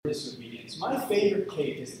my favorite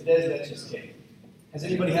cake is tres leches cake. Has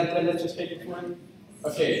anybody had tres leches cake before?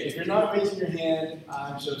 Okay, if you're not raising your hand,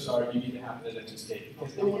 I'm so sorry, you need to have tres leches cake.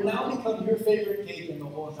 Because it will now become your favorite cake in the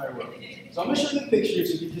whole entire world. So I'm going to show you the picture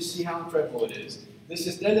so you can just see how incredible it is. This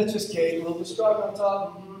is tres leches cake, a little strawberry on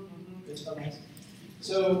top. It's so nice.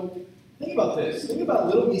 So think about this. Think about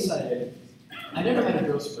little Misael. I never had a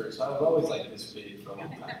growth spurt, so I was always like this big for a long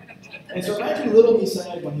time. And so imagine little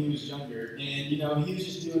Misael when he was younger, and he was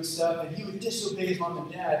just doing stuff, and he would disobey his mom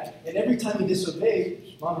and dad, and every time he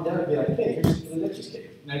disobeyed, mom and dad would be like, hey, here's the leches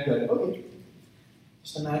cake. And I'd be like, okay.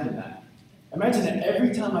 Just imagine that. Imagine that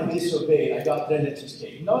every time I disobeyed, I got tres leches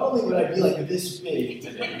cake. Not only would I be like this big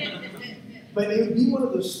today, but it would be one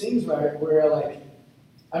of those things where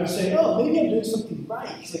I would say, oh, maybe I'm doing something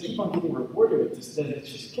right, because I keep on getting rewarded with this tres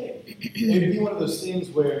leches cake. It would be one of those things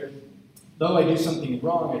where, though I do something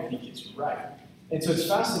wrong, I think it's right. And so it's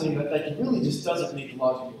fascinating that it really just doesn't make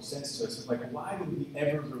logical sense to us. It's like, why would we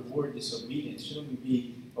ever reward disobedience? Shouldn't we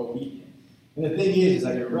be obedient? And the thing is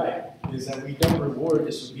that you're right, is that we don't reward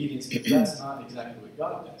disobedience because that's not exactly what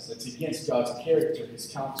God does. That's against God's character, His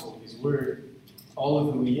counsel, His word, all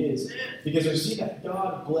of who He is. Because we see that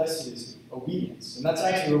God blesses obedience. And that's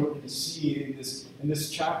actually what we're going to see in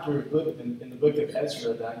this chapter of book, in the book of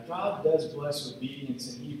Ezra, that God does bless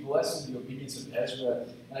obedience, and He blesses the obedience of Ezra.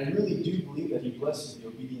 And I really do believe that He blesses the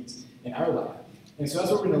obedience in our life. And so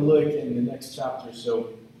that's what we're going to look in the next chapter.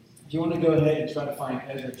 So if you want to go ahead and try to find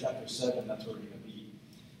Ezra chapter 7, that's where we're going to be.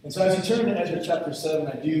 And so as you turn to Ezra chapter 7,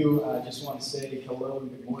 I do just want to say hello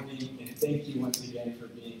and good morning, and thank you once again for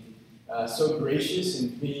being so gracious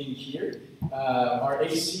in being here. Our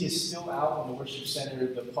AC is still out in the worship center.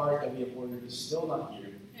 The part that we have ordered is still not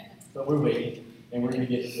here, but we're waiting, and we're going to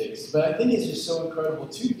get it fixed. But I think it's just so incredible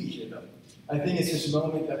to be here, though. I think it's this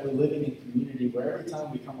moment that we're living in community, where every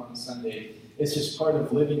time we come on Sunday, it's just part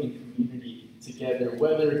of living in community together,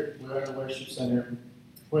 whether we're at a worship center,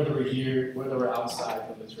 whether we're here, whether we're outside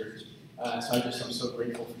from the church. So I'm so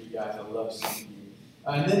grateful for you guys. I love seeing you.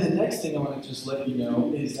 And then the next thing I want to just let you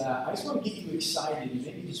know is that I just want to get you excited, and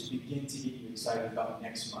maybe just begin to get you excited about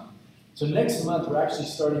next month. So next month, we're actually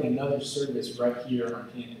starting another service right here on our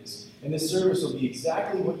campus. And this service will be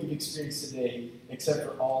exactly what you've experienced today, except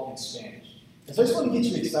for all in Spanish. And so I just want to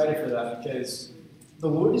get you excited for that, because the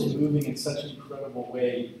Lord is moving in such an incredible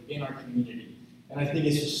way in our community. And I think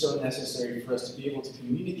it's just so necessary for us to be able to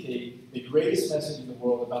communicate the greatest message in the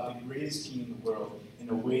world about the greatest King in the world in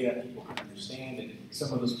a way that people can understand, and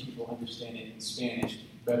some of those people understand it in Spanish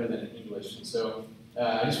better than in English. And so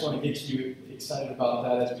I just want to get you excited about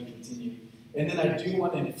that as we continue. And then I do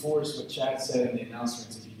want to enforce what Chad said in the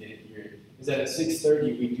announcements, if you didn't hear it, is that at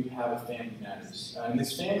 6:30 we do have a Family Matters. And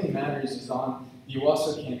this Family Matters is on the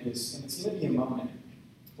Owasso campus, and it's going to be a moment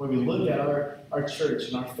where we look at our church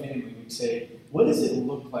and our family and we say, what does it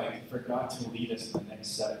look like for God to lead us in the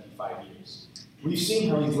next 75 years? We've seen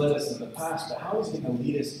how He's led us in the past, but how He's going to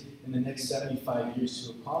lead us in the next 75 years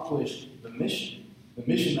to accomplish the mission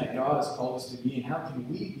that God has called us to be, and how can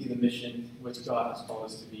we be the mission which God has called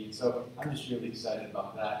us to be? And so I'm just really excited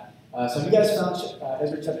about that. So have you guys found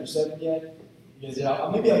Ezra chapter 7 yet? Maybe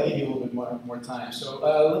I'll give you a little bit more time. So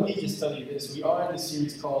let me just tell you this. We are in a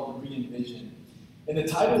series called Re-Envision. And the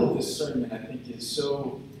title of this sermon, I think, is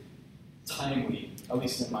so timely, at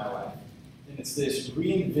least in my life. And it's this: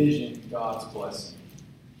 Re-envision God's blessing.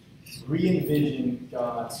 Re-envision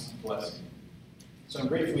God's blessing. So I'm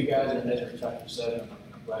grateful you guys are in Ezra chapter 7, and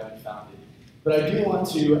I'm glad you found it. But I do want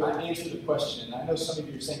to answer the question. I know some of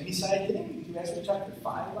you are saying, Misai, didn't we do Ezra chapter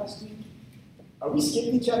 5 last week? Are we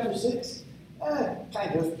skipping chapter 6?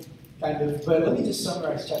 Kind of. But let me just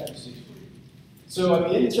summarize chapter 6 for you. So at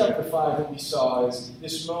the end of chapter 5, what we saw is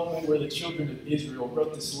this moment where the children of Israel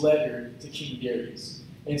wrote this letter to King Darius.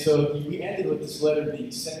 And so we ended with this letter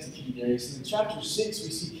being sent to King Darius. And in chapter 6,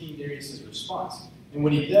 we see King Darius' response. And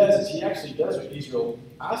what he does is he actually does what Israel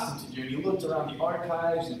asked him to do. And he looked around the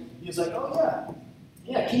archives, and he was like, oh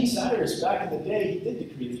yeah, King Cyrus, back in the day, he did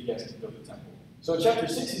decree that you guys could build the temple. So in chapter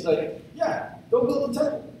 6, he's like, yeah, go build the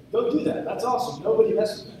temple. Go do that. That's awesome. Nobody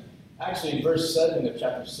messes with that. Actually, in verse 7 of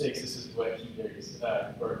chapter 6, this is what King Darius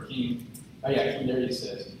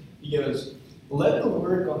says. He goes, let the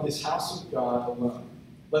work on this house of God alone.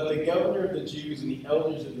 Let the governor of the Jews and the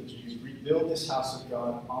elders of the Jews rebuild this house of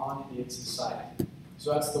God on its site.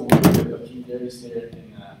 So that's the word of King Darius there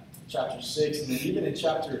in chapter 6. And then even in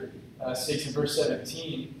chapter 6 and verse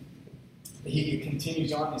 17, he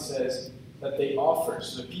continues on and says that they offer.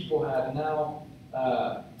 So the people had now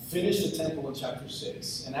finished the temple in chapter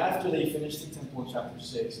 6. And after they finished the temple in chapter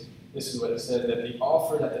 6, this is what it said, that they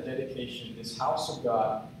offered at the dedication this house of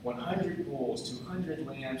God 100 bulls, 200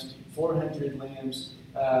 lambs, 400 lambs,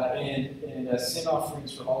 and sin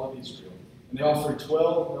offerings for all of Israel. And they offered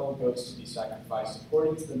 12 male goats to be sacrificed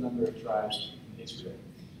according to the number of tribes in Israel.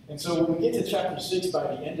 And so when we get to chapter 6,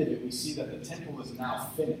 by the end of it, we see that the temple is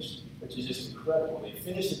now finished, which is just incredible. They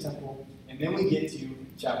finished the temple, and then we get to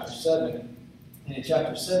chapter 7. And in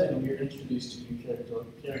chapter 7, we are introduced to a new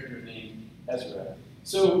character named Ezra.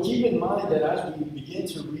 So keep in mind that as we begin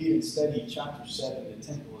to read and study chapter 7, the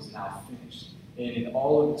temple is now finished, and in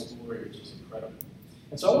all of its glory, which is incredible.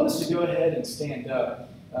 And so I want us to go ahead and stand up,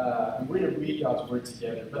 and we're going to read God's word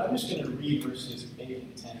together, but I'm just going to read verses 8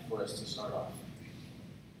 and 10 for us to start off.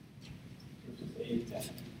 8 and 10.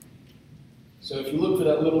 So if you look for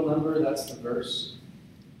that little number, that's the verse.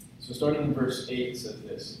 So starting in verse 8, it says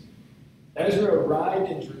this. Ezra arrived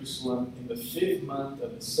in Jerusalem in the 5th month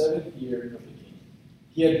of the 7th year of the king.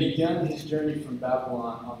 He had begun his journey from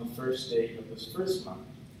Babylon on the 1st day of this 1st month,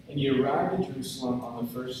 and he arrived in Jerusalem on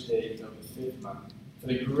the 1st day of the 5th month. For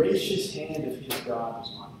the gracious hand of his God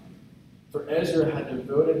was on him. For Ezra had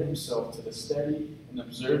devoted himself to the study and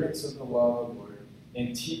observance of the law of the Lord,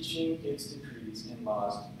 and teaching its decrees and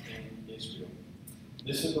laws in Israel.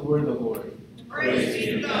 This is the word of the Lord. Praise be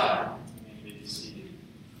to God.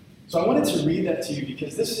 So I wanted to read that to you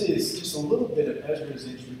because this is just a little bit of Ezra's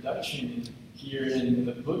introduction here in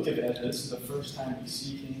the book of Ezra. This is the first time we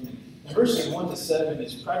see him. And verses 1 to 7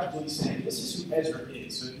 is practically saying this is who Ezra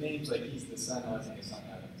is. So it names like he's the son of, and the son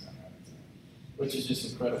of, and the son of, which is just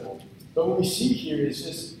incredible. But what we see here is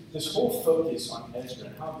just this whole focus on Ezra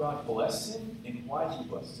and how God blessed him and why he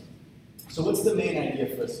blessed him. So what's the main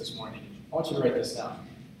idea for us this morning? I want you to write this down.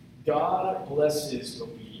 God blesses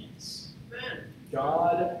obedience. Amen.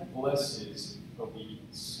 God blesses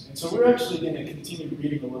obedience. And so we're actually going to continue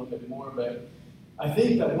reading a little bit more, but I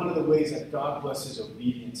think that one of the ways that God blesses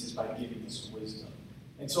obedience is by giving us wisdom.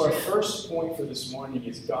 And so our first point for this morning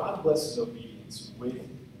is God blesses obedience with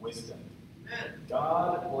wisdom.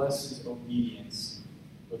 God blesses obedience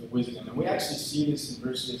with wisdom. And we actually see this in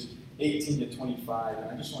verses 18 to 25,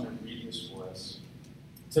 and I just want to read this for us.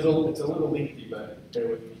 It's a little lengthy, but bear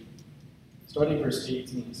with me. Starting verse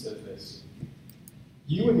 18, it says this.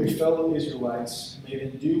 You and your fellow Israelites may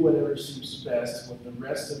then do whatever seems best with the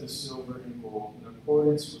rest of the silver and gold in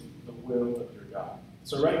accordance with the will of your God.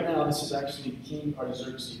 So right now, this is actually King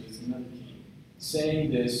Artaxerxes, another king,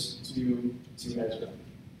 saying this to Ezra.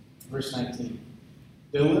 Verse 19.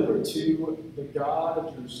 Deliver to the God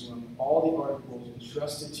of Jerusalem all the articles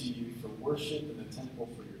entrusted to you for worship in the temple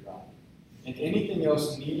for your God, and anything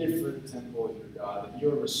else needed for the temple of your God that you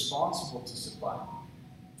are responsible to supply.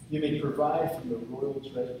 You may provide from the royal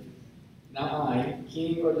treasury. Now I,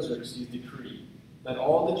 King Artaxerxes, decree that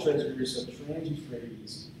all the treasurers of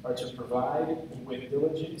Trans-Euphrates are to provide with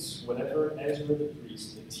diligence whatever Ezra the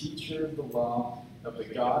priest, the teacher of the law of the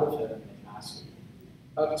God of heaven, may ask of you,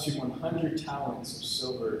 up to 100 talents of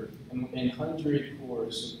silver and 100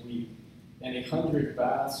 cores of wheat, and 100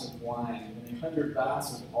 baths of wine, and 100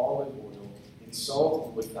 baths of olive oil, and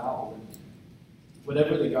salt without limit.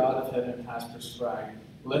 Whatever the God of heaven has prescribed,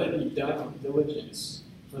 let it be done with diligence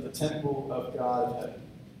for the temple of God of heaven.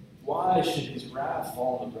 Why should his wrath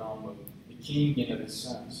fall on the realm of the king and of his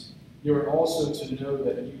sons? You are also to know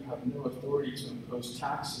that you have no authority to impose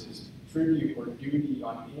taxes, tribute, or duty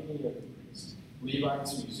on any of the priests,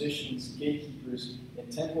 Levites, musicians, gatekeepers,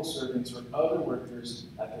 and temple servants, or other workers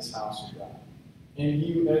at this house of God. And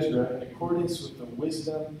you, Ezra, in accordance with the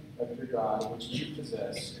wisdom of your God, which you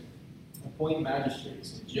possess, appoint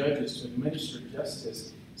magistrates and judges to administer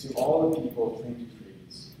justice to all the people of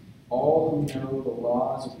Trans-Euphrates, all who know the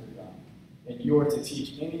laws of your God, and you are to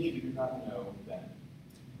teach any who do not know them.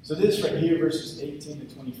 So this right here, verses 18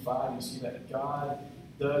 to 25, you see that God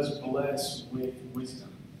does bless with wisdom.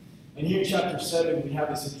 And here in chapter 7, we have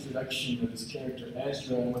this introduction of this character,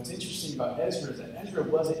 Ezra. And what's interesting about Ezra is that Ezra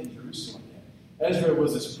wasn't in Jerusalem yet. Ezra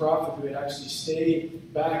was this prophet who had actually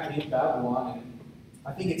stayed back in Babylon. And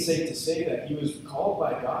I think it's safe to say that he was called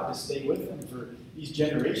by God to stay with them for these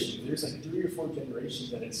generations. There's like 3 or 4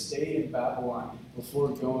 generations that had stayed in Babylon before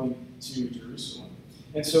going to Jerusalem.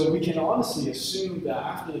 And so we can honestly assume that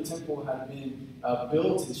after the temple had been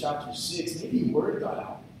built in chapter 6, maybe word got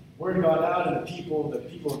out. Word got out, and the people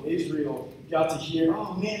of Israel got to hear,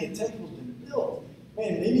 oh man, the temple's been built.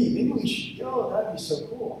 Man, maybe we should go. That'd be so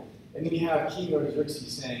cool. And then you have King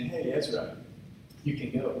Artaxerxes saying, hey, Ezra, you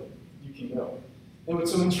can go. You can go. And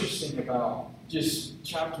what's so interesting about just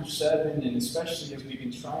chapter 7, and especially as we've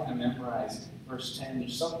been trying to memorize verse 10,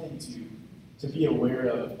 there's something to be aware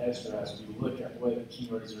of Ezra as we look at what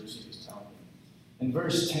King Artaxerxes is telling him. In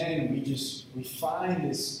verse 10, we find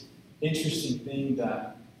this interesting thing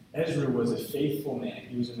that Ezra was a faithful man.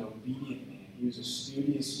 He was an obedient man. He was a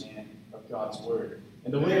studious man of God's word.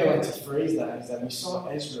 And the way I like to phrase that is that we saw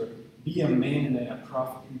Ezra be a man and a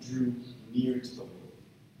prophet who drew near to the Lord.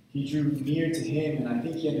 He drew near to him, and I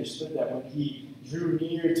think he understood that when he drew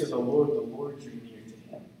near to the Lord drew near to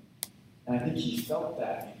him. And I think he felt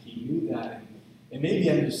that, and he knew that. And maybe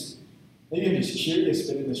I'm just curious,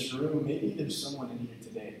 but in this room, maybe there's someone in here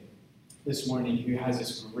today, this morning, who has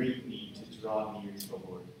this great need to draw near to the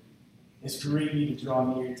Lord. This great need to draw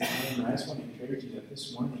near to him. And I just want to encourage you that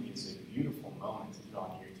this morning is a beautiful moment to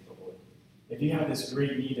draw near to the Lord. If you have this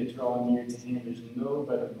great need to draw near to him, there's no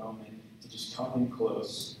better moment to just come in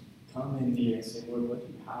close, come in near and say, Lord, what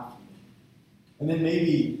do you have for me? And then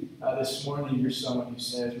maybe this morning you're someone who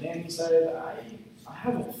says, man, I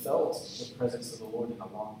haven't felt the presence of the Lord in a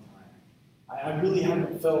long time. I really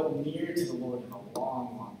haven't felt near to the Lord in a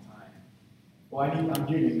long, long time. Well, I'm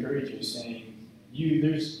here to encourage you, saying,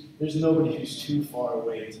 there's nobody who's too far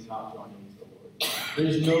away to not draw near to the Lord.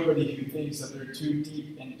 There's nobody who thinks that they're too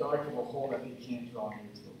deep and dark of a hole that they can't draw near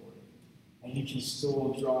to the Lord. And you can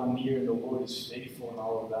still draw near, and the Lord is faithful and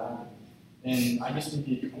all of that. And I just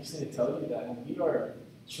need to tell you that when we are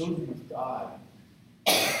children of God,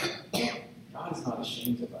 God is not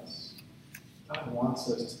ashamed of us. God wants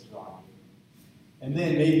us to draw near. And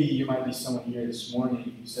then maybe you might be someone here this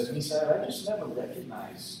morning who says, Messiah, I just never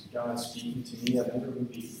recognized God speaking to me. I've never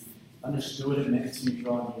really understood what it meant to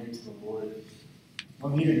draw near to the Lord.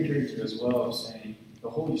 I'm here to encourage you as well, saying the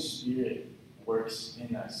Holy Spirit works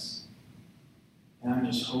in us. And I'm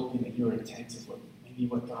just hoping that you're attentive to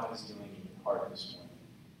what God is doing in your heart this morning.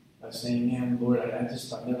 Of saying, man, Lord, I've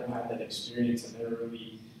never had that experience. I've never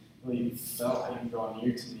really felt how you draw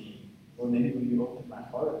near to me. Or maybe when you open my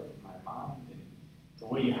heart and my mind and the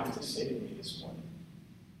way you have to say to me this morning.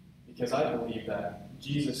 Because I believe that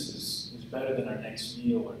Jesus is better than our next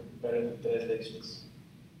meal or better than tres leches.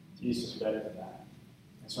 Jesus is better than that.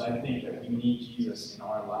 And so I think that we need Jesus in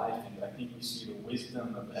our life, and I think we see the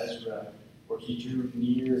wisdom of Ezra where he drew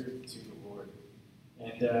near to the Lord.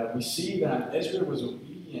 And we see that Ezra was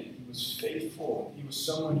obedient, he was faithful, he was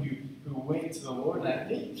someone who went to the Lord, and I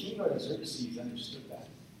think King Artaxerxes understood that.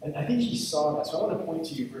 And I think he saw that. So I want to point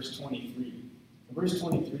to you verse 23. In verse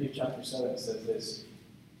 23 of chapter 7 says this.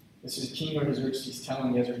 This is King Artaxerxes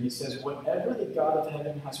telling Ezra, he says, whatever the God of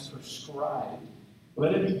heaven has prescribed,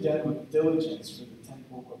 let it be done with diligence for the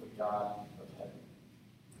temple of the God of heaven.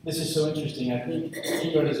 This is so interesting. I think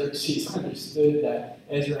King Artaxerxes understood that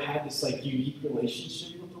Ezra had this unique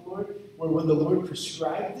relationship with the Lord, where when the Lord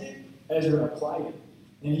prescribed it, Ezra applied it.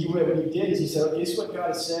 And what he did is he said, okay, this is what God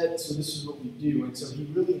has said, so this is what we do. And so he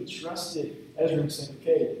really entrusted Ezra and said,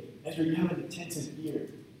 okay, Ezra, you have an attentive ear.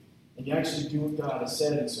 And you actually do what God has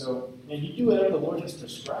said. And so, man, you do whatever the Lord has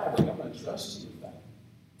prescribed. I'm going to trust you with that.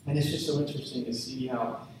 And it's just so interesting to see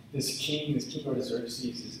how this king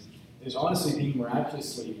Artaxerxes is honestly being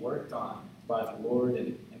miraculously worked on by the Lord,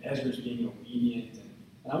 and Ezra's being obedient.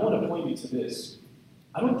 And I want to point you to this.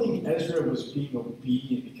 I don't think Ezra was being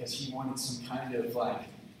obedient because he wanted some kind of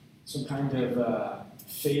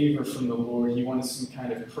favor from the Lord. He wanted some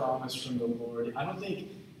kind of promise from the Lord. I don't think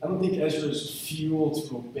Ezra's fuel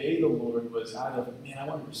to obey the Lord was out of, man, I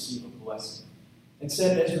want to receive a blessing.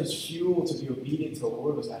 Instead, Ezra's fuel to be obedient to the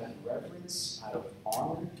Lord was out of reverence, out of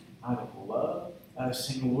honor, out of love, out of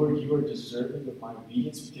saying, Lord, you are deserving of my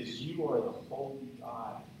obedience because you are the holy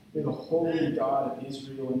God. You're the holy God of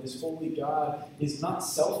Israel, and this holy God is not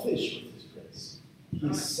selfish with his grace. He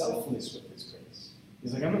is selfless with his grace.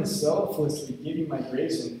 He's like, I'm going to selflessly give you my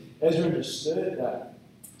grace. And Ezra understood that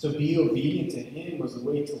to be obedient to him was the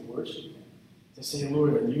way to worship him. To say,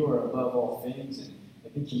 Lord, that you are above all things. And I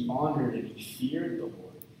think he honored and he feared the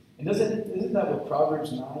Lord. And isn't that what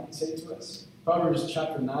Proverbs 9 say to us? Proverbs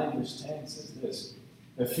chapter 9, verse 10 says this.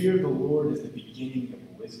 The fear of the Lord is the beginning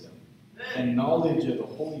of wisdom, and knowledge of the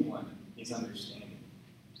Holy One is understanding.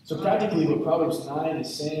 So practically what Proverbs 9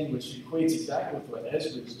 is saying, which equates exactly with what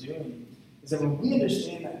Ezra is doing, is that when we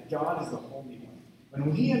understand that God is the Holy One,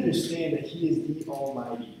 when we understand that he is the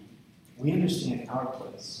Almighty, we understand our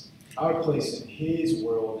place in his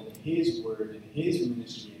world, in his word, in his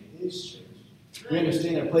ministry, in his church. We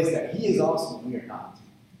understand our place that he is awesome and we are not.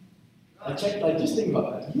 Just think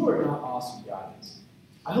about that. You are not awesome, God is.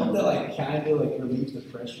 I hope that kind of relieves the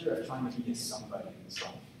pressure of trying to be a somebody in this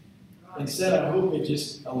life. Instead, I hope it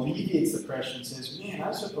just alleviates the pressure and says, man,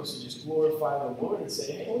 I'm supposed to just glorify the Lord and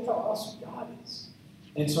say, hey, look how awesome God is.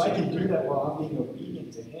 And so I can do that while I'm being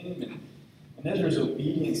obedient to him. And Ezra's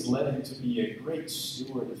obedience led him to be a great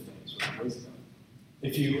steward of things with wisdom.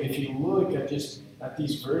 If you look at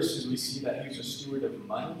these verses, we see that he was a steward of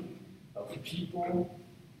money, of people,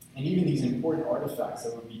 and even these important artifacts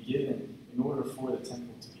that would be given in order for the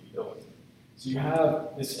temple to be built. So you have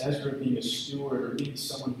this Ezra being a steward, or being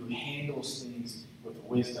someone who handles things with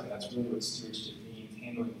wisdom. That's really what stewardship means,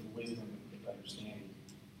 handling with wisdom and with understanding.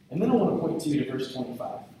 And then I want to point to you to verse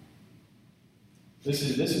 25. This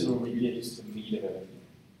is where we get just the meat of everything.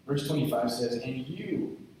 Verse 25 says, "And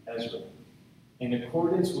you, Ezra, in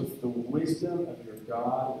accordance with the wisdom of your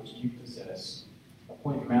God which you possess,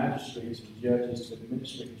 appoint magistrates and judges to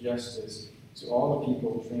administrate justice to all the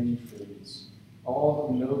people trained in trades, all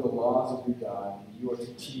who know the laws of your God, and you are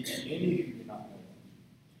to teach any who do not know them."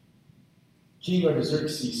 King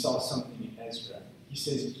Artaxerxes saw something in Ezra. He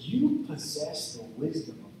says, you possess the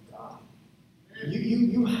wisdom of God.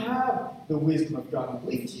 You have the wisdom of God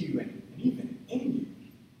with you and even in you.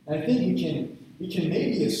 And I think we can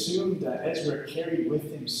maybe assume that Ezra carried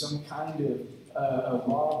with him some kind of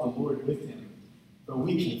law of the Lord with him. But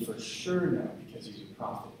we can for sure know, because he's a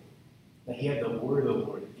prophet, that he had the word of the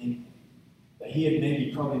Lord in him. That he had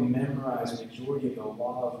maybe probably memorized the majority of the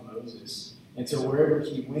law of Moses. And so wherever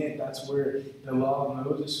he went, that's where the law of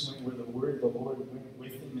Moses went, where the word of the Lord went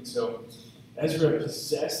with him. And so Ezra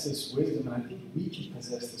possessed this wisdom, and I think we can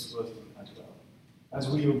possess this wisdom as well. As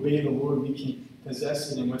we obey the Lord, we can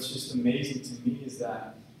possess it. And what's just amazing to me is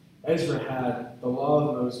that Ezra had the law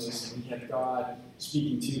of Moses, and he had God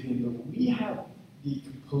speaking to him, but we have the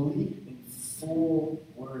complete and full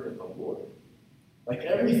word of the Lord. Like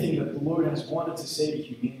everything that the Lord has wanted to say to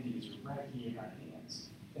humanity is right here in our hands.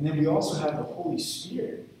 And then we also have the Holy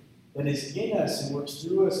Spirit that is in us and works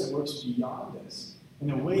through us and works beyond us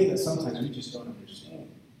in a way that sometimes we just don't understand.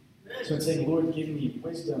 So it's saying, Lord, give me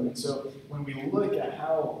wisdom. And so when we look at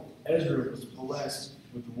how Ezra was blessed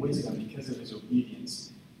with wisdom because of his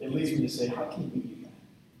obedience, it leads me to say, how can we do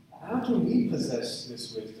that? How can we possess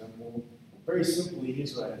this wisdom? Well, very simply,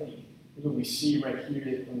 here's what I think. Here's what we see right here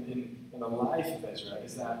in the life of Ezra,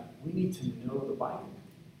 is that we need to know the Bible.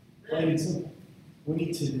 Plain and simple. We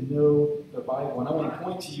need to know the Bible. And I want to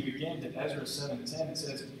point to you again to Ezra 7:10. It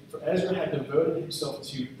says, "For Ezra had devoted himself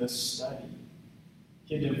to the study."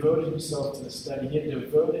 He had devoted himself to the study. He had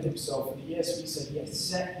devoted himself, and the ESV said he had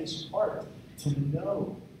set his heart to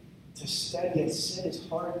know, to study. He had set his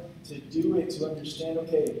heart to do it, to understand,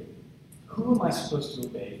 okay, who am I supposed to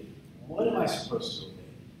obey? What am I supposed to obey?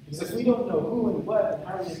 Because if we don't know who and what, then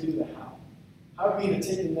how are we going to do the how? How are we going to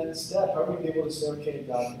take the next step? How are we going to be able to say, okay,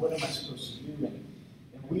 God, what am I supposed to do? And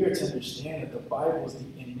we are to understand that the Bible is the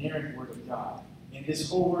inerrant word of God. And this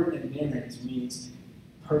whole word inerrant means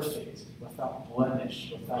perfect, without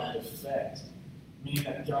blemish, without defect. Meaning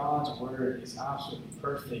that God's word is absolutely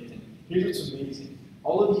perfect. And here's what's amazing.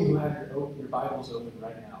 All of you who have your Bibles open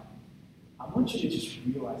right now, I want you to just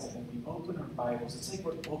realize that when we open our Bibles, it's like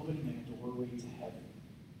we're opening a doorway to heaven.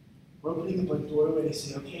 We're opening up a doorway to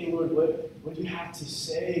say, okay, Lord, what do you have to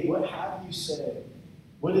say? What have you said?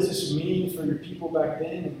 What does this mean for your people back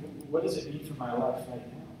then? And what does it mean for my life right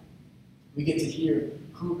now? We get to hear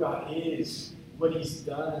who God is, what he's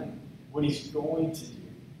done, what he's going to do.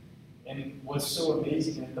 And what's so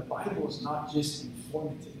amazing is that the Bible is not just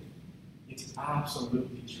informative, it's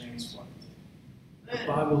absolutely transformative. The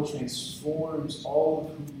Bible transforms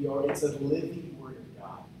all of who we are. It's a living word of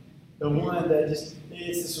God. The one that just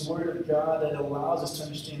is this word of God that allows us to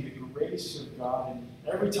understand the grace of God. And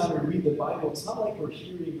every time we read the Bible, it's not like we're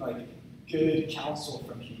hearing like good counsel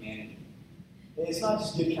from humanity. It's not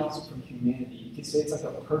just good counsel from humanity. You could say it's like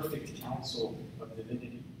a perfect counsel of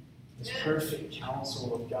divinity. This perfect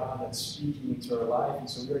counsel of God that's speaking into our life. And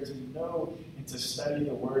so we are to know and to study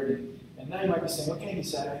the word. And now you might be saying, okay,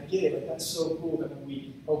 Nisad, I get it. Like, that's so cool that when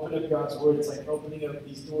we open up God's word, it's like opening up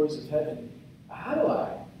these doors of heaven. How do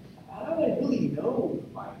I really know the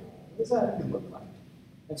Bible? What does that even look like?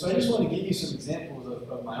 And so I just want to give you some examples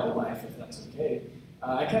of my own life, if that's okay.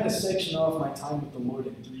 I kind of section off my time with the Lord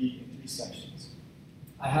in three sections.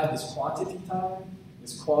 I have this quantity time,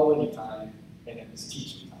 this quality time, and then this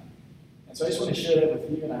teaching time. And so I just want to share that with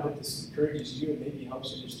you, and I hope this encourages you and maybe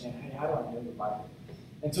helps you understand, hey, how do I know the Bible?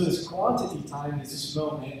 And so this quantity time is this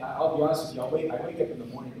moment. I'll be honest with you, I wake up in the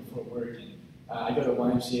morning before work, and I go to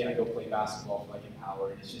YMCA and I go play basketball for like an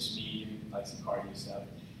hour, and it's just me doing like some cardio stuff.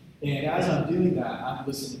 And as I'm doing that, I'm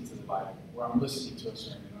listening to the Bible, or I'm listening to a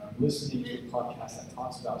sermon, or I'm listening to a podcast that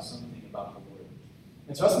talks about something about the Lord.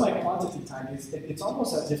 And so that's my quantity time. It's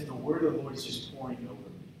almost as if the word of the Lord is just pouring over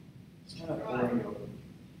me. It's kind of pouring over me.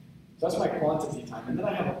 So that's my quantity time. And then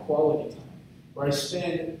I have a quality time, where I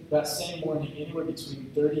spend that same morning anywhere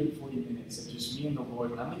between 30 and 40 minutes of just me and the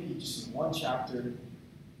Lord. And I'm maybe just in one chapter,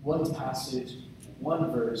 one passage,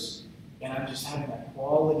 one verse, and I'm just having that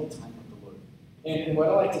quality time with the Lord. And what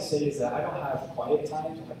I like to say is that I don't have quiet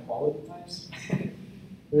times, I have quality times.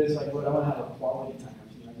 But it's like, Lord, I want to have a quality time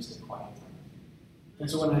with you, not just a quiet time. And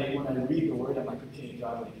so when I read the word, I'm like, okay,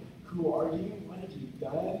 God, like, who are you? What have you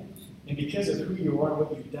done? And because of who you are,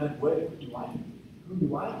 what you've done, what do I do? Who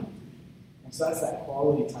do I do? And so that's that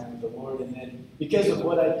quality time with the Lord. And then because of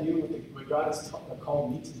what I do, what God has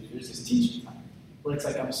called me to do, there's this teaching time where it's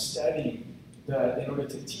like I'm studying in order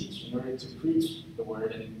to teach, in order to preach the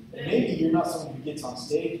word. And maybe you're not someone who gets on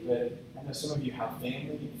stage, but I know some of you have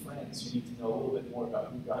family and friends who need to know a little bit more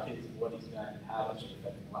about who God is and what He's done and how that should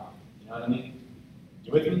affect their life. You know what I mean?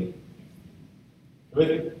 You with me? You with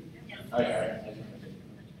me? All right.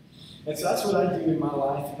 And so that's what I do in my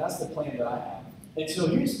life, and that's the plan that I have. And so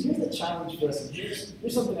here's the challenge for us, and here's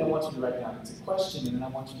something I want you to write down. It's a question, and then I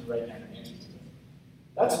want you to write down an answer to it.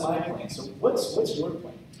 That's my plan. So what's your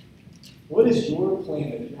plan? What is your plan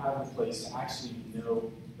that you have in place to actually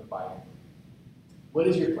know the Bible? What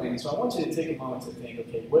is your plan? So I want you to take a moment to think,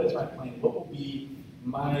 okay, what is my plan? What will be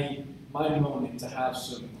my moment to have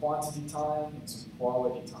some quantity time and some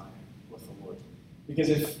quality time with the Lord? Because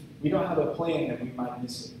if we don't have a plan, then we might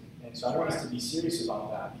miss it. And so I want us to be serious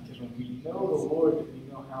about that, because when we know the Lord, we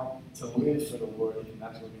know how to live for the Lord, and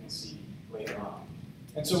that's what we're going to see later on.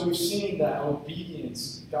 And so we've seen that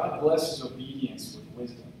obedience, God blesses obedience with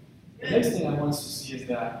wisdom. The next thing I want us to see is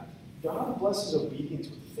that God blesses obedience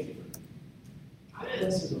with favor. God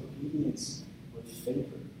blesses obedience with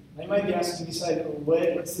favor. Now you might be asking me,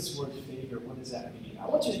 what's this word favor? What does that mean? I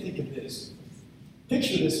want you to think of this.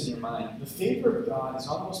 Picture this in your mind. The favor of God is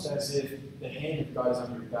almost as if the hand of God is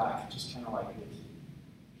on your back, just kind of like this.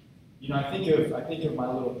 You know, I think of my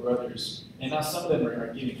little brothers, and now some of them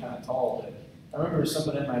are getting kind of tall, but I remember some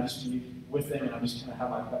of them I just be with them, and I'm just kind of have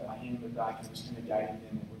my hand on their back, and I'm just kind of guiding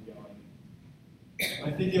them where we're going.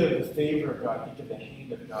 When I think of the favor of God, I think of the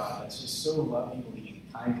hand of God that's just so lovingly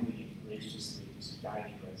and kindly and graciously just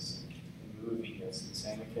guiding us and moving us and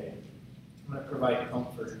saying, okay, I'm going to provide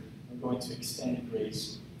comfort. I'm going to extend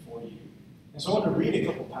grace for you. And so I want to read a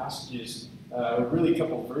couple passages, really a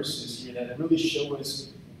couple verses here that really show us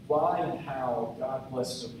why and how God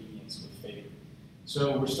blesses obedience with favor.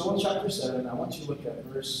 So we're still in chapter 7. I want you to look at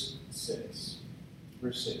verse 6.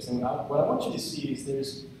 Verse 6. And what I want you to see is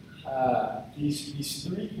there's these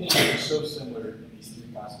three things that are so similar in these three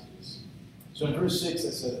passages. So in verse 6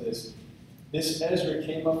 it says this. This Ezra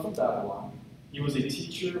came up from Babylon. He was a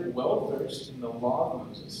teacher well versed in the law of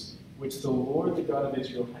Moses, which the Lord, the God of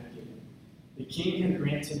Israel, had given. The king had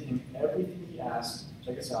granted him everything he asked.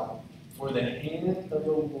 Check this out. For the hand of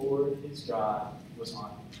the Lord his God was on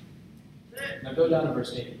him. Now go down to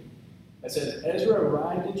verse 8. It says, Ezra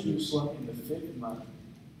arrived in Jerusalem in the 5th month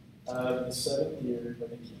of the 7th year of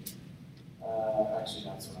the king. Actually,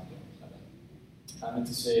 that's what I'm doing. I meant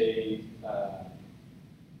to say, I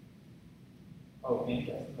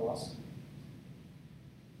lost it.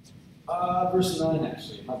 Verse 9,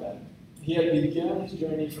 actually, my bad. He had begun his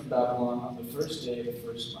journey from Babylon on the first day of the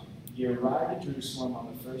 1st month. He arrived at Jerusalem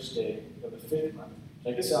on the 1st day of the 5th month.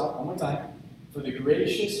 Check this out one more time. For the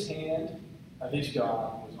gracious hand of his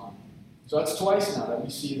God was on him. So that's twice now that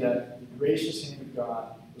we see that the gracious hand of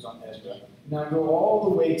God was on Ezra. Now go all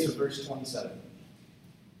the way to verse 27.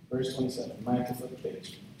 Verse 27. You might have to flip the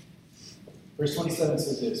page. Verse 27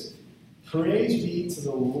 says this. Praise be to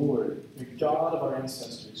the Lord, the God of our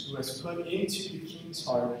ancestors, who has put into the king's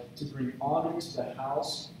heart to bring honor to the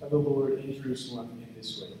house of the Lord in Jerusalem in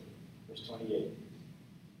this way. Verse 28.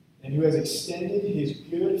 And who has extended his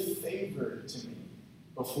good favor to me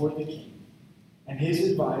before the king, and his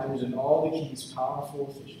advisors and all the king's powerful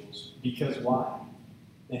officials, because why?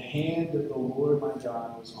 The hand of the Lord my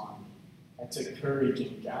God was on me. I took courage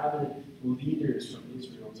and gathered leaders from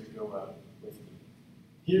Israel to go up with me.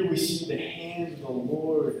 Here we see the hand of the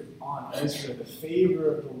Lord on Ezra, the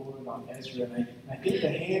favor of the Lord on Ezra. And I think the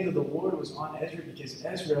hand of the Lord was on Ezra because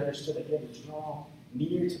Ezra understood that he had to draw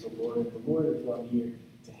near to the Lord, and the Lord would draw near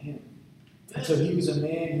to him. And so he was a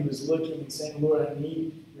man who was looking and saying, Lord, I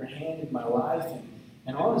need your hand in my life.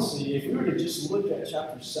 And honestly, if we were to just look at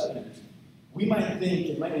chapter 7, we might think,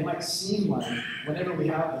 it might seem like whenever we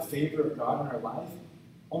have the favor of God in our life,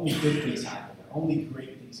 only good things happen, only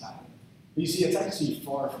great things happen. But you see, it's actually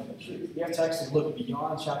far from the truth. We have to actually look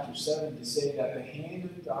beyond chapter 7 to say that the hand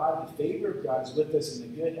of God, the favor of God is with us in the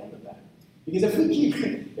good and the bad. Because if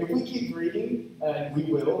we keep reading, and we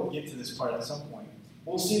will get to this part at some point,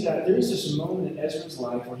 we'll see that there's this moment in Ezra's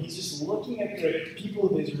life where he's just looking at the people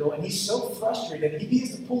of Israel, and he's so frustrated that he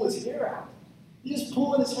begins to pull his hair out. He's just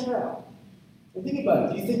pulling his hair out. And think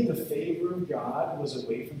about it. Do you think the favor of God was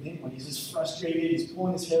away from him when he's just frustrated, he's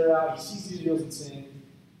pulling his hair out, he sees Israel's in sin?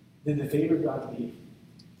 Did the favor of God leave?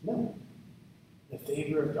 No. The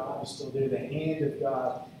favor of God was still there. The hand of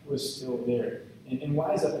God was still there. And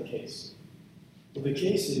why is that the case? Well, the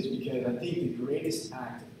case is because I think the greatest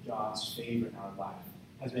act of God's favor in our life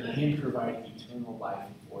has been him providing eternal life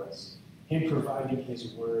for us, him providing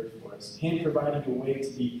his word for us, him providing a way to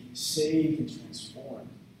be saved and transformed.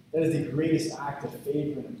 That is the greatest act of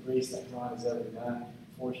favor and grace that God has ever done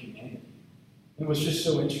for humanity. And what's just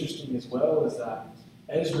so interesting as well is that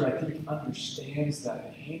Ezra, I think, understands that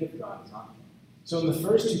the hand of God is on him. So in the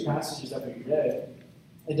first two passages that we read,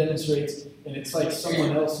 it demonstrates, and it's like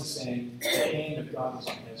someone else is saying, the hand of God was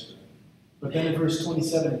on Ezra. But then in verse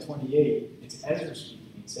 27 and 28, it's Ezra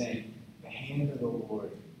speaking and saying, the hand of the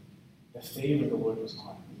Lord, the favor of the Lord was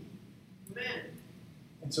on me. Amen.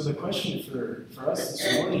 And so the question for us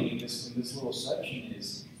this morning in this little section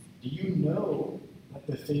is, do you know that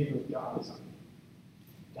the favor of God is on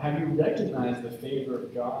you? Have you recognized the favor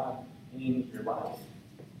of God in your life?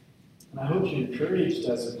 And I hope you're encouraged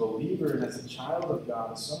as a believer and as a child of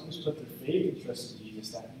God, as someone who's put their faith and trust in Jesus,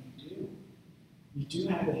 that you do. You do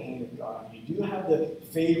have the hand of God. You do have the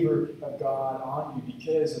favor of God on you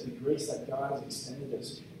because of the grace that God has extended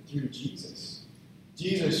us through Jesus.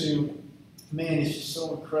 Jesus, who, man, is just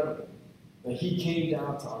so incredible that he came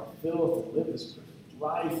down to our filth and lived this perfect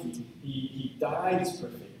life. He died his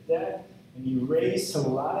perfect death, and he raised to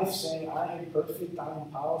life, saying, I am perfect, I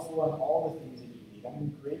am powerful, I'm all the things that you need.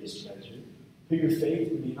 I'm your greatest treasure. Put your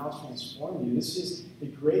faith in me, and I'll transform you. This is the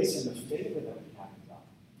grace and the favor that we have in God.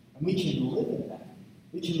 And we can live in that.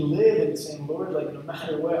 We can live in saying, Lord, like no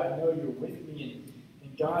matter what, I know you're with me.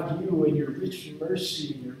 And God, you and your rich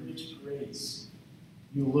mercy and your rich grace,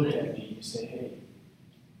 you look at me and you say, hey,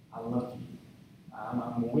 I love you.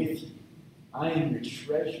 I'm with you. I am your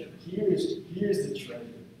treasure. Here's the treasure.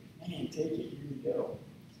 Man, take it. Here we go.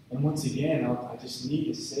 And once again, I just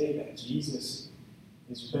need to say that Jesus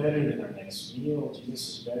is better than our next meal.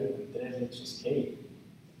 Jesus is better than bread that's just cake.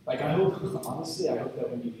 Like, I hope, honestly, I hope that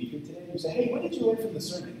when you leave here today, you say, hey, what did you learn from the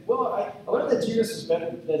sermon? Well, I learned that Jesus is better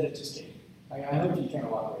than bread that's just cake. I hope you kind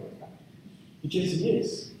of walk away with that. Because he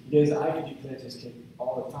is. Because I could do bread that's cake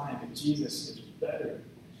all the time, but Jesus is better.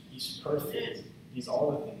 He's perfect. He's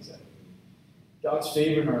all the things that God's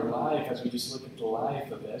favor in our life, as we just look at the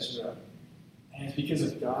life of Ezra, and it's because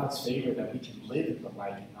of God's favor that we can live in the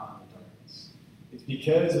light and not in the darkness. It's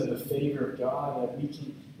because of the favor of God that we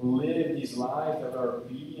can live these lives that are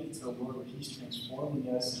obedient to the Lord, where he's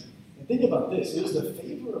transforming us. And think about this. It was the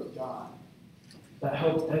favor of God that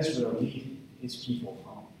helped Ezra lead his people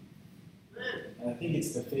home. And I think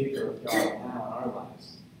it's the favor of God now in our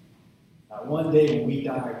lives. One day when we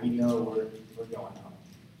die, we know we're going home.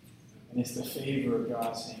 And it's the favor of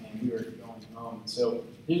God saying, man, we are going home. So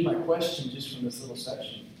here's my question just from this little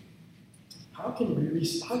section. How can we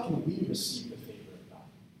receive the favor of God?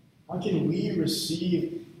 How can we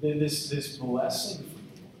receive this blessing from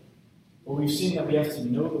the Lord? Well, we've seen that we have to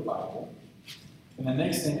know the Bible. And the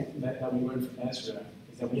next thing that we learn from Ezra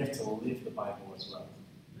is that we have to live the Bible as well.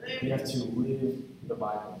 We have to live the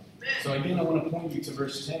Bible. So again, I want to point you to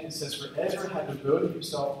verse 10. It says, for Ezra had devoted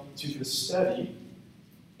himself to the study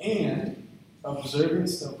and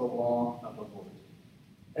observance of the law of the Lord.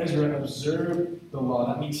 Ezra observed the law.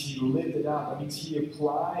 That means he lived it out. That means he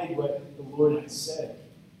applied what the Lord had said.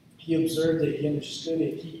 He observed it. He understood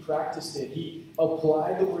it. He practiced it. He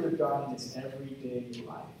applied the Word of God in his everyday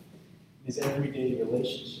life, in his everyday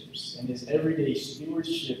relationships, in his everyday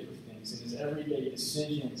stewardship of things, in his everyday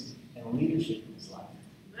decisions and leadership in his life.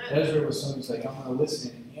 Ezra was someone who's like, I'm going to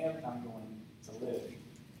listen and I'm going to live.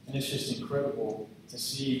 And it's just incredible to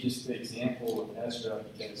see just the example of Ezra,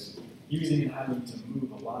 because he was even having to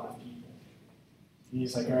move a lot of people.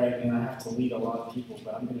 He's like, all right, man, I have to lead a lot of people,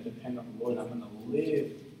 but I'm going to depend on the Lord. I'm going to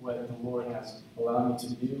live what the Lord has allowed me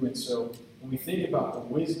to do. And so when we think about the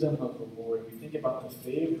wisdom of the Lord, we think about the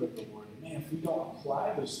favor of the Lord, man, if we don't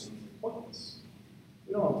apply those things, it's pointless. If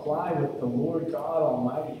we don't apply what the Lord God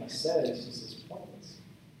Almighty has said, it's just pointless.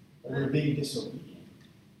 That we're being disobedient.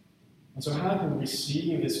 And so how can we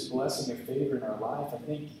receive this blessing of favor in our life? I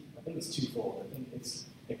think it's twofold. I think it's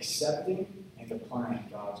accepting and applying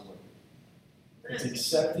God's word. It's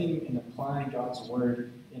accepting and applying God's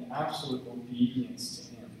word in absolute obedience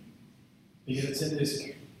to him. Because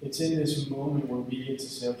it's in this moment where we get to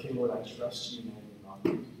say, okay, Lord, I trust you in the wrong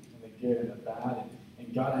and the good and the bad.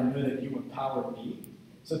 And God, I know that you empower me.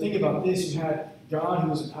 So think about this. You had God who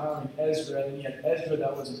was empowering Ezra, and you had Ezra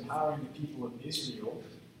that was empowering the people of Israel.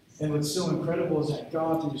 And what's so incredible is that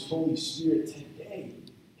God, through his Holy Spirit today,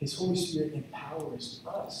 His Holy Spirit empowers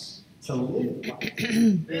us to live like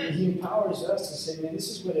Him. He empowers us to say, man, this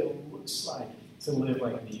is what it looks like to live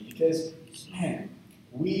like me. Because, man,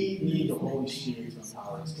 we need the Holy Spirit to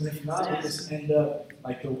empower us. Because if not, we'll just end up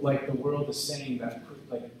like the world is saying that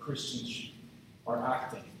like Christians are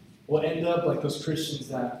acting. We'll end up like those Christians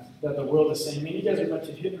that the world is saying, man, you guys are a bunch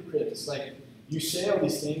of hypocrites. Like, you say all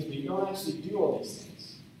these things, but you don't actually do all these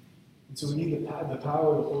things. And so we need the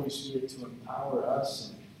power of the Holy Spirit to empower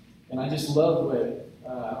us. And I just love what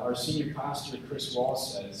our senior pastor, Chris Wall,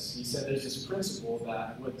 says. He said there's this principle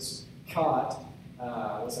that what's caught,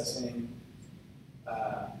 what's that saying?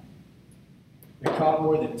 The caught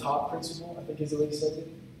more than taught principle, I think is the way he says it.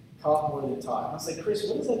 Caught more than taught. And I was like, Chris,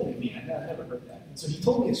 what does that even mean? I've never heard that. And so he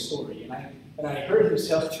told me a story, and I heard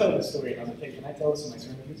himself tell the story, and I was like, hey, can I tell this in my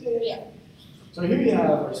sermon? He goes, yeah. So here you have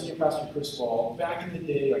our senior pastor, Chris Wall, back in the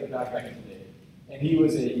day, like back in the day. And he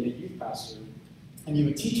was a youth pastor, and he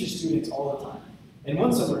would teach his students all the time. And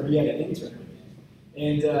one summer, he had an intern with him.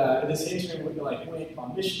 And this intern went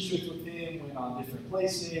on mission trips with him, went on different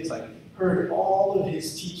places, like heard all of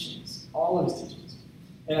his teachings.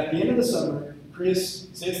 And at the end of the summer, Chris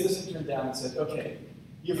sits this intern down and says, okay,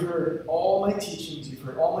 you've heard all my teachings, you've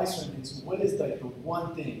heard all my sermons. What is like the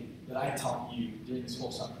one thing that I taught you during this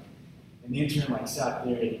whole summer? And the intern sat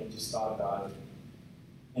there and just thought about it.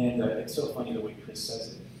 And it's so funny the way Chris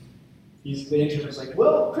says it. The intern was like,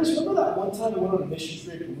 well, Chris, remember that one time we went on a mission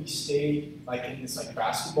trip and we stayed in this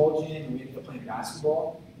basketball gym and we ended up playing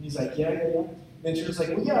basketball? And he's like, yeah. And the intern was like,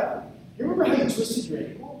 well, yeah, you remember how you twisted your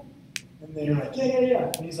ankle? And they're like,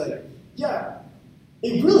 yeah. And he's like, yeah,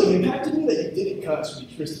 it really impacted me that you didn't cuss when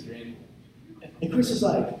you twisted your ankle. And Chris is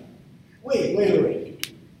like,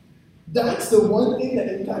 wait. That's the one thing that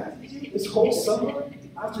impacted you this whole summer?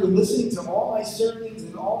 After listening to all my sermons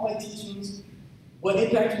and all my teachings, what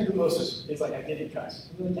impacted you the most is I didn't cuss.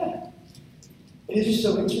 And I'm like, yeah. And it's just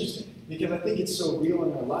so interesting because I think it's so real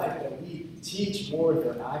in our life that we teach more with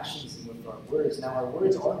our actions than with our words. Now, our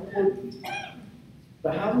words are important,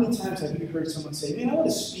 but how many times have you heard someone say, man, I want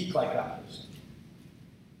to speak like that person?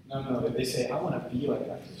 No, they say, I want to be like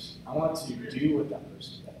that person. I want to do what that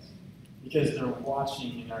person does. Because they're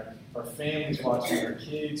watching, and our family's watching, our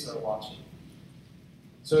kids are watching.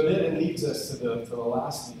 So then it leads us to the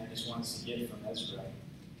last thing I just want us to get from Ezra.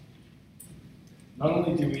 Not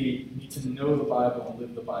only do we need to know the Bible and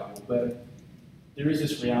live the Bible, but there is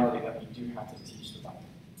this reality that we do have to teach the Bible.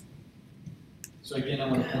 So again, I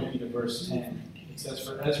want to point you to verse 10. It says,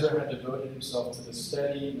 for Ezra had devoted himself to the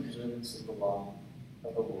study and observance of the law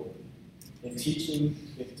of the Lord, in teaching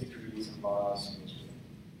its decrees and laws in Israel.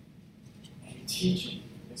 And teaching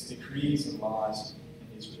its decrees and laws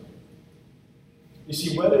in Israel. You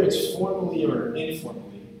see, whether it's formally or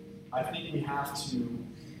informally, I think we have to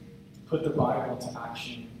put the Bible into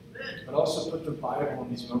action, but also put the Bible in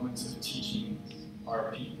these moments of teaching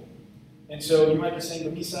our people. And so you might be saying,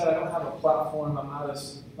 but Misa, I don't have a platform. I'm not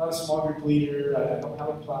a small group leader. I don't have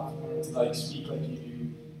a platform to speak like you do.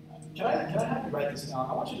 Can I have you write this down?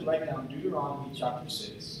 I want you to write down Deuteronomy chapter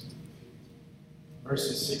 6,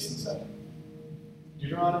 verses 6 and 7.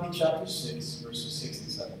 Deuteronomy chapter 6, verses 6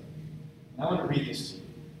 and 7. And I want to read this to you.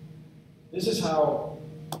 This is how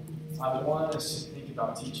I want us to think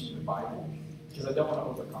about teaching the Bible, because I don't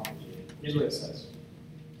want to overcomplicate it. Here's what it says.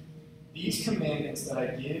 These commandments that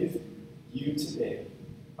I give you today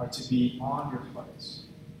are to be on your hearts.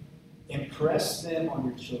 Impress them on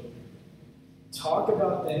your children. Talk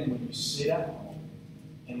about them when you sit at home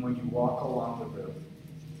and when you walk along the road,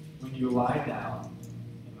 when you lie down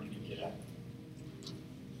and when you get up.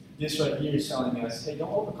 This right here is telling us, hey, don't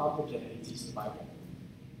overcomplicate it and teach the Bible.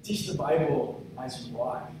 Teach the Bible as you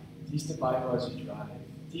walk. Teach the Bible as you drive.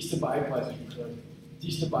 Teach the Bible as you cook.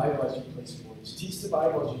 Teach the Bible as you play sports. Teach the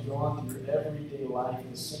Bible as you go on through your everyday life,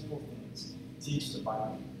 the simple things. Teach the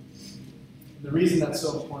Bible. And the reason that's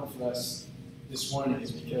so important for us this morning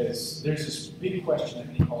is because there's this big question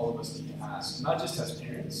I think all of us need to ask, not just as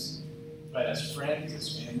parents, but as friends,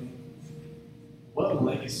 as family. What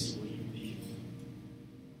legacy will you leave?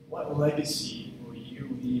 What legacy will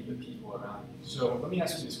you leave the people around you? So let me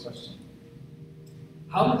ask you this question.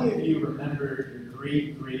 How many of you remember your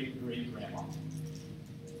great-great-great-grandma?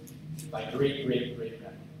 Like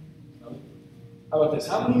great-great-great-grandma? No? How about this?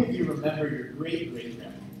 How many of you remember your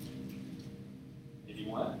great-great-grandma? Maybe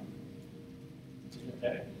one?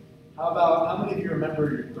 Okay. How many of you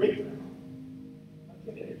remember your great-grandma?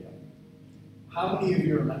 Okay, there you go. How many of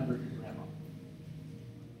you remember your grandma?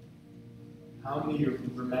 How many of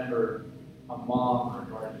you remember a mom or a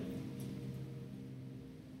guardian?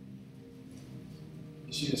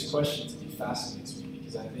 You see, this question to me fascinates me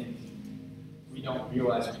because I think we we don't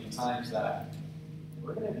realize many times that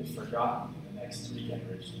we're going to be forgotten in the next 3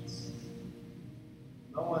 generations.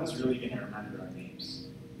 No one's really going to remember our names.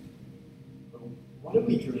 But what are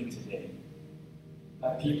we doing today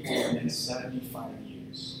that people in 75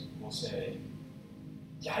 years will say,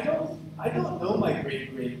 yeah, I don't know my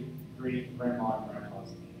great-great-great-grandma and grandpa's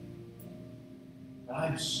name. But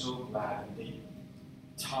I'm so glad that they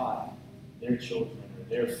taught their children or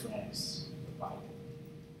their friends the Bible.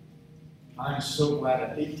 I'm so glad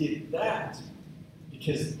that they did that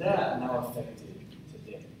because that now affected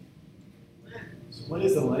today. So what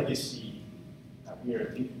is the legacy that we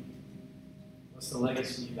are leaving? What's the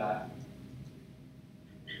legacy that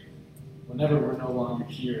whenever we're no longer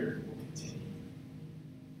here will continue?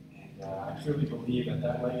 And I truly believe that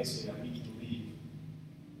that legacy that we can leave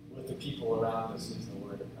with the people around us is the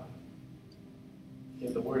Word of God.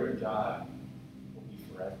 Because the Word of God will be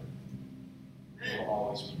forever. It will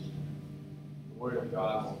always be. The Word of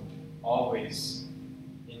God will always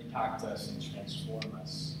impact us and transform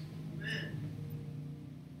us.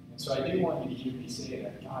 And so I do want you to hear me say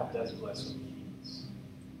that God does bless obedience.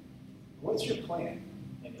 What's your plan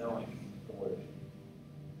in knowing the Word?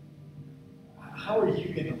 How are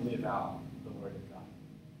you going to live out the Word of God?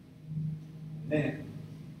 And then,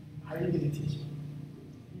 how are you going to teach it?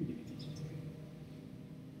 How are you going to teach it to me?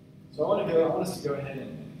 So I want us to go ahead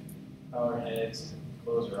and bow our heads and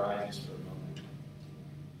close our eyes just for a moment.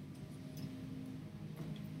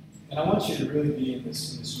 And I want you to really be in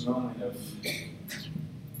this moment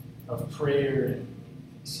of prayer and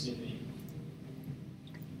thanksgiving.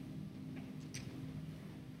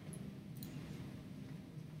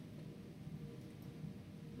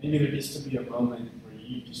 Maybe there needs to be a moment where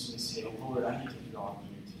you just need to say, oh, Lord, I need to draw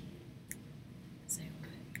near to you.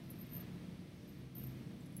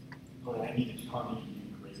 Lord, I need to draw near to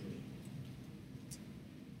you greatly.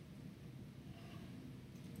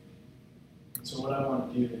 And so what I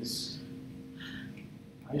want to do is,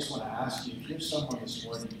 I just want to ask you, if you're someone this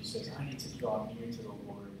morning who says, I need to draw near to the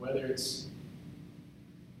Lord, whether it's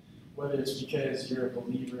because you're a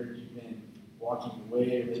believer and you've been walking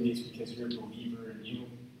away, or maybe it's because you're a believer and you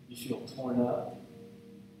feel torn up,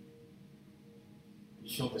 you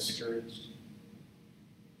feel discouraged,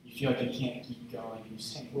 you feel like you can't keep going, and you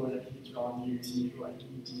say, Lord, I need to draw near to you, I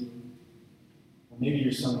need you. Or maybe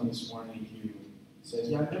you're someone this morning who says,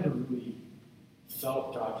 yeah, I've never really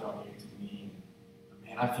felt God draw near to me, but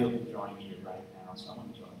man, I feel Him drawing near right now, so I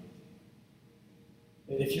want to draw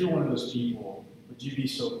near to Him. If you're one of those people, would you be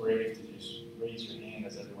so brave to just raise your hand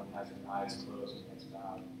as everyone has their eyes closed and heads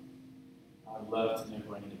bowed? I'd love to know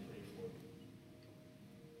who I need to pray for.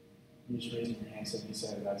 You're just raising your hand, so you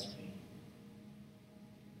said, that's me.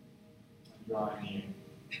 I'm drawing near.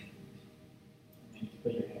 And you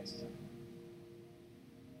put your hands down.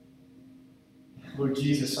 Lord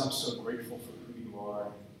Jesus, I'm so grateful for who you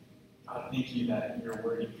are. God, thank you that your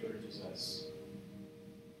word encourages us.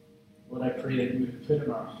 Lord, I pray that you would put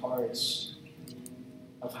in our hearts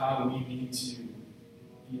of how we need to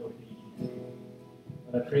be obedient.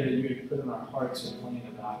 Lord, I pray that you would put in our hearts a plan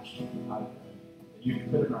of action, God, that you would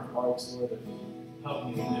put in our hearts, Lord, that help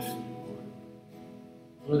me live for you, Lord.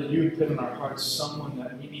 Lord, that you would put in our hearts someone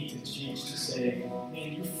that we need to teach to say,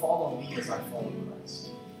 man, you follow me as I follow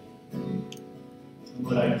Christ.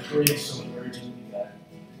 Lord, I pray so urgently that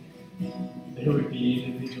there would be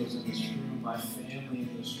individuals in this room, my family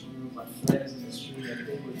in this room, my friends in this room, that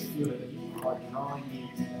they would feel that you are drawing near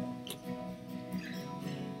to them,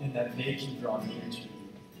 and that they can draw near to you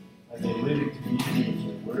as they live in community with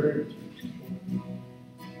your word,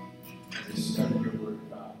 as they study your word,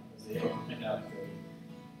 God, as they open up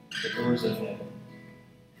the doors of heaven.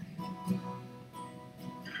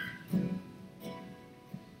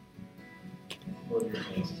 Lord, you're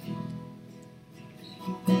amazing.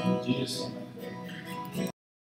 In Jesus' name.